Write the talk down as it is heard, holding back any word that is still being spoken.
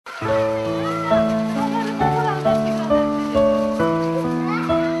子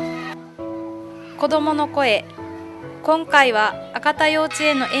どもの声。今回はあがた幼稚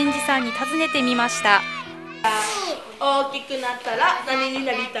園の園児さんに尋ねてみました。大きくなったら何に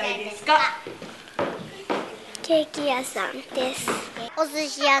なりたいですか？ケーキ屋さんです。お寿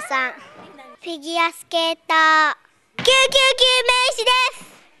司屋さん。フィギュアスケーター。救急救命士です。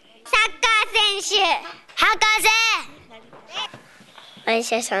サッカー選手。博士。お医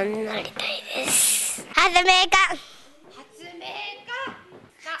者さんになりたいです。発明家。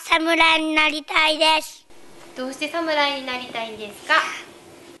侍になりたいです。どうして侍になりたいんですか？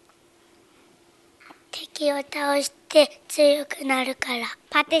敵を倒して強くなるから。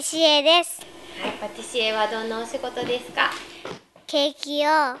パティシエです。はい、パティシエはどんなお仕事ですか？ケーキ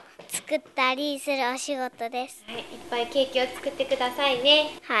を作ったりするお仕事です。はい、いっぱいケーキを作ってくださいね。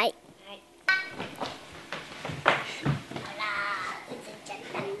はい。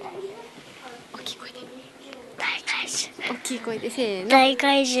大きい声で。大怪獣。大きい声でせーの。大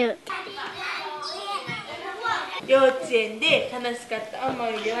怪獣。幼稚園で楽しかった思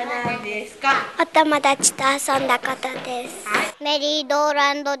い出は何ですか？お友達と遊んだことです。メリードー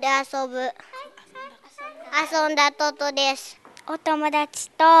ランドで遊んだことです。お友達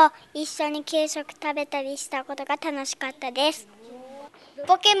と一緒に給食食べたりしたことが楽しかったです。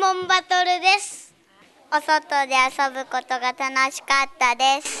ポケモンバトルです。お外で遊ぶことが楽しかった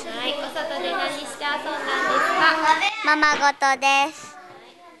です。はい、お外で何して遊んだんですか？ままごとです。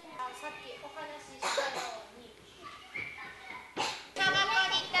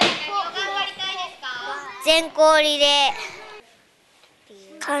全校リレ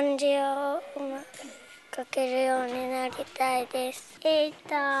ー。漢字をうまく書けるようになりたいです。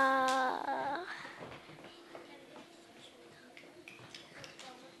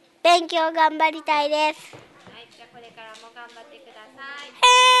勉強頑張りたいです。はい、じゃあこれからも頑張ってください。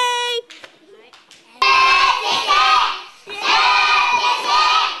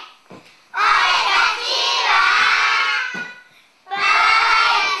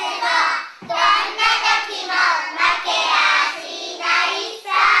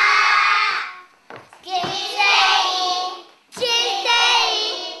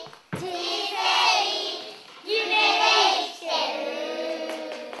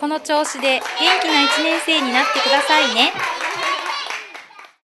この調子で元気な1年生になってくださいね。